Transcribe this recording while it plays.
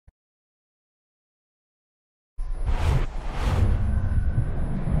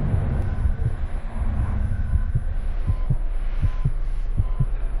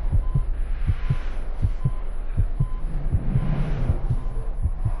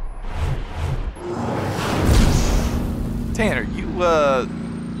Tanner,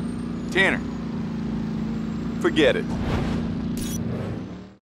 Tanner. Forget it.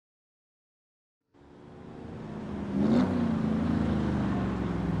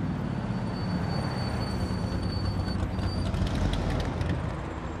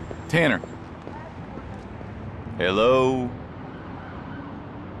 Tanner. Hello?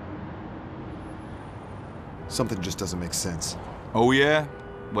 Something just doesn't make sense. Oh, yeah?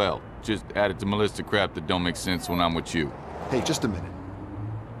 Well, just add it to my list of crap that don't make sense when I'm with you. Hey, just a minute.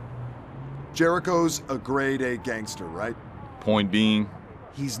 Jericho's a grade A gangster, right? Point being?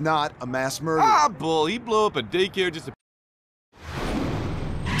 He's not a mass murderer. Ah, bull. He blew up a daycare just to...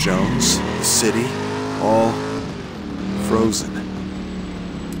 Jones, the city, all frozen.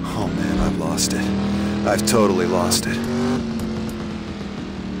 Oh man, I've lost it. I've totally lost it.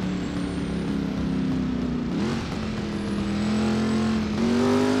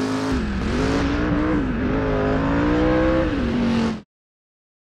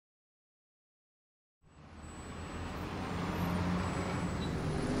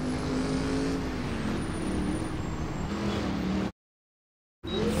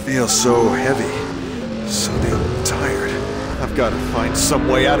 Feels so heavy, so damn tired. I've got to find some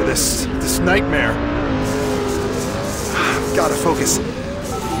way out of this nightmare. I've got to focus.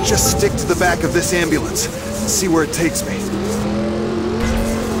 Just stick to the back of this ambulance and see where it takes me.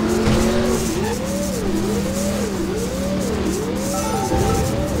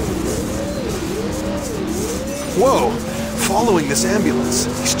 Whoa! Following this ambulance,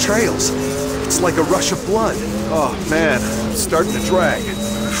 these trails. It's like a rush of blood. Oh man, I'm starting to drag.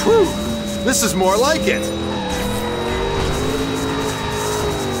 Whew! This is more like it!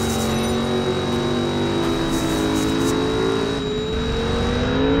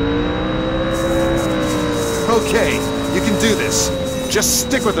 Okay, you can do this. Just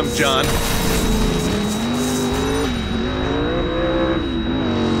stick with them, John.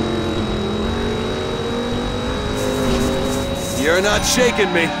 You're not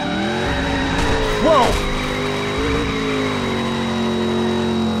shaking me. Whoa!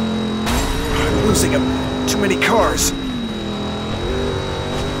 I'm losing him. Too many cars.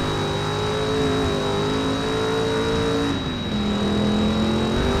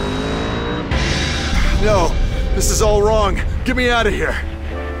 No, this is all wrong. Get me out of here.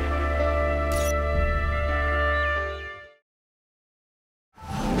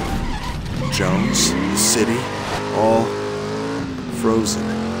 Jones, the city, all frozen.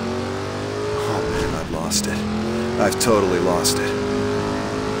 Oh man, I've lost it. I've totally lost it.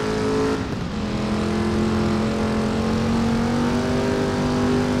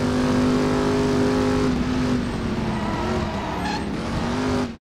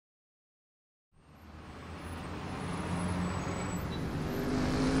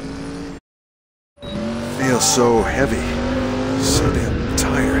 Feels so heavy, so damn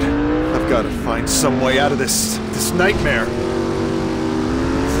tired. I've got to find some way out of this nightmare.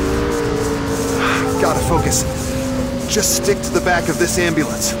 I've got to focus. Just stick to the back of this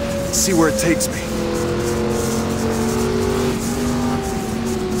ambulance and see where it takes me.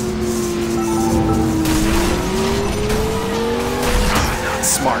 Not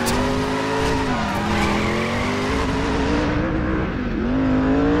smart.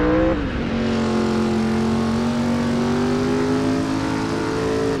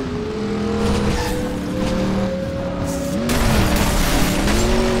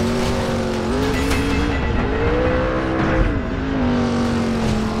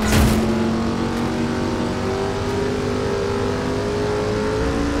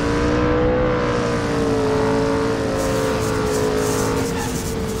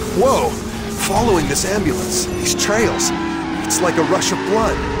 Whoa! Following this ambulance, these trails. It's like a rush of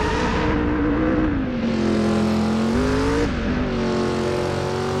blood.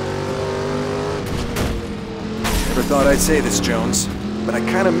 Never thought I'd say this, Jones, but I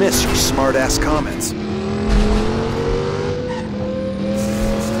kinda miss your smart-ass comments.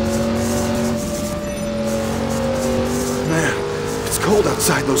 Man, it's cold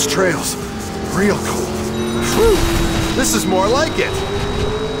outside those trails. Real cold. Whew! This is more like it!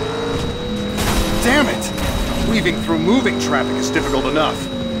 Damn it! Weaving through moving traffic is difficult enough.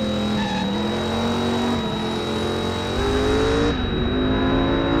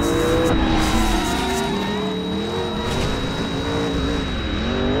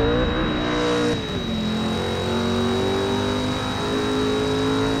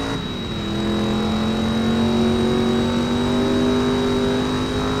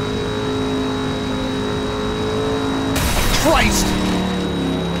 Christ!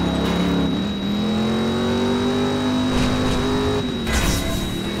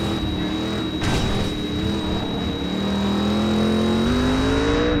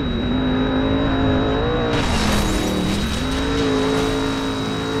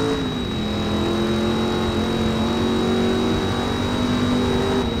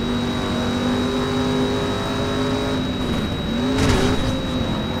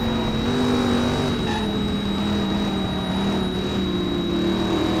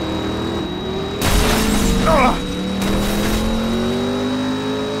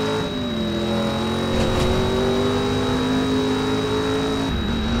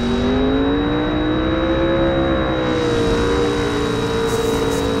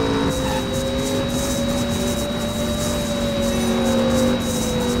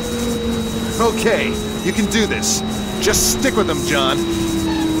 Okay, you can do this. Just stick with them, John.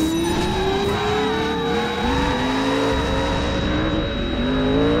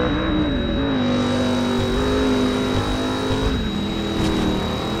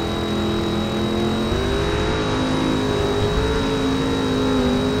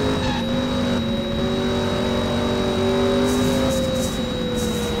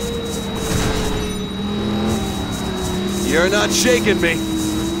 You're not shaking me.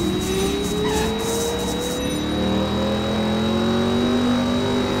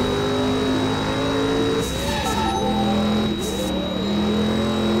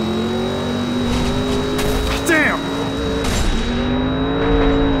 Damn!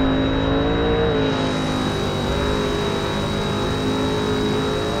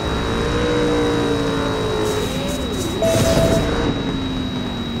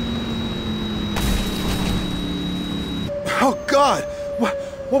 Oh, God!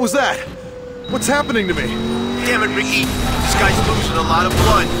 What was that? What's happening to me? Damn it, Ricky. This guy's losing a lot of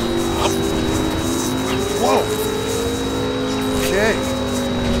blood. Whoa! Okay.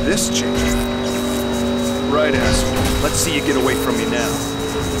 This changes. Right, asshole. Let's see you get away from me now.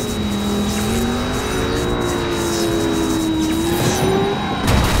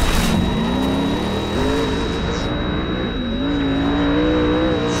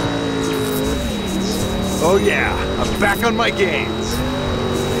 Oh yeah, I'm back on my game.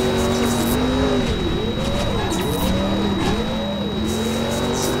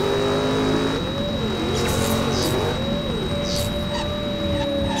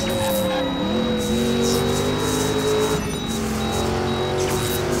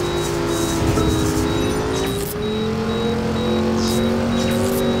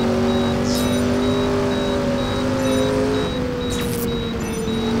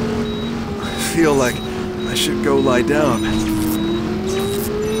 I feel like I should go lie down.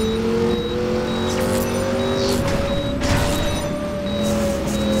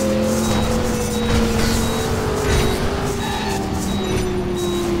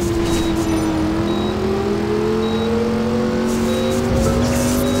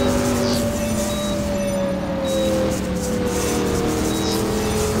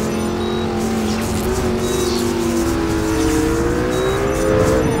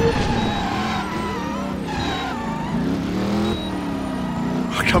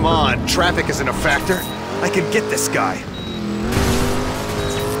 Come on, traffic isn't a factor. I can get this guy.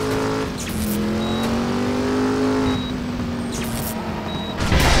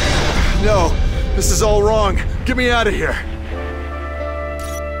 No, this is all wrong. Get me out of here.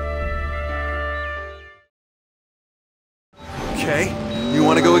 Okay, you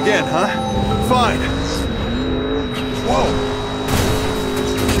want to go again, huh? Fine. Whoa.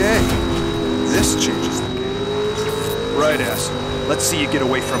 Okay, this changes the game. Right, asshole. Let's see you get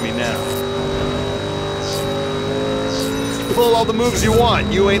away from me now. Pull all the moves you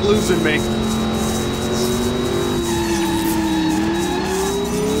want. You ain't losing me.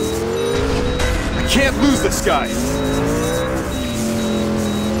 I can't lose this guy.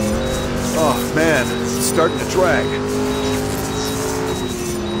 Oh, man. It's starting to drag.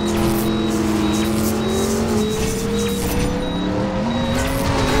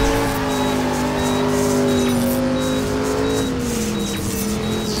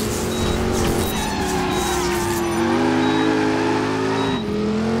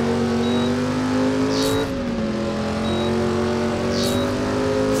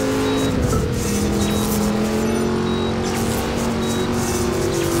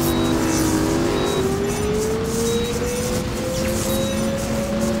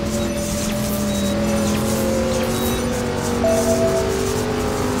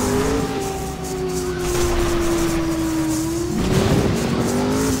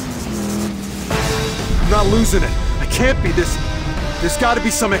 I'm not losing it. I can't be this. There's got to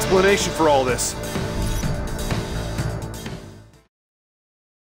be some explanation for all this.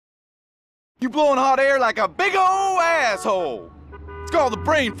 You blowing hot air like a big ol' asshole. It's called the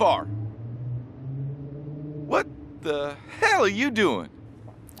brain fart. What the hell are you doing?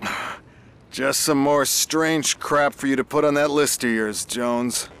 Just some more strange crap for you to put on that list of yours,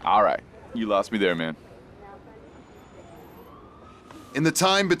 Jones. All right, you lost me there, man. In the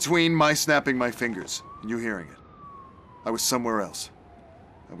time between my snapping my fingers and you hearing it, I was somewhere else.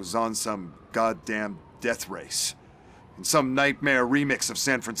 I was on some goddamn death race. In some nightmare remix of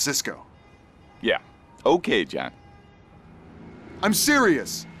San Francisco. Yeah, okay, John. I'm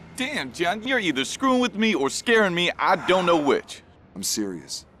serious. Damn, John, you're either screwing with me or scaring me. I don't know which. I'm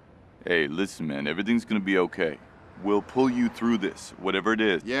serious. Hey, listen, man, everything's gonna be okay. We'll pull you through this, whatever it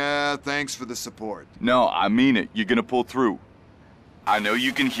is. Yeah, thanks for the support. No, I mean it. You're gonna pull through. I know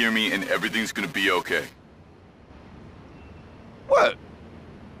you can hear me and everything's gonna be okay. What?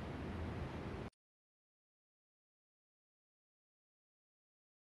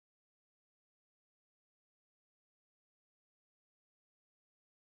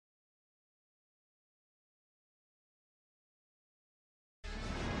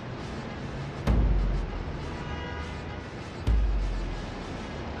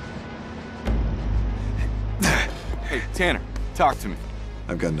 Hey, Tanner, talk to me.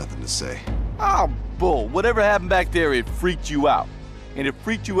 I've got nothing to say. Oh, bull. Whatever happened back there, it freaked you out. And it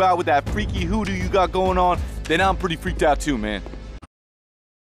freaked you out with that freaky hoodoo you got going on, then I'm pretty freaked out too, man.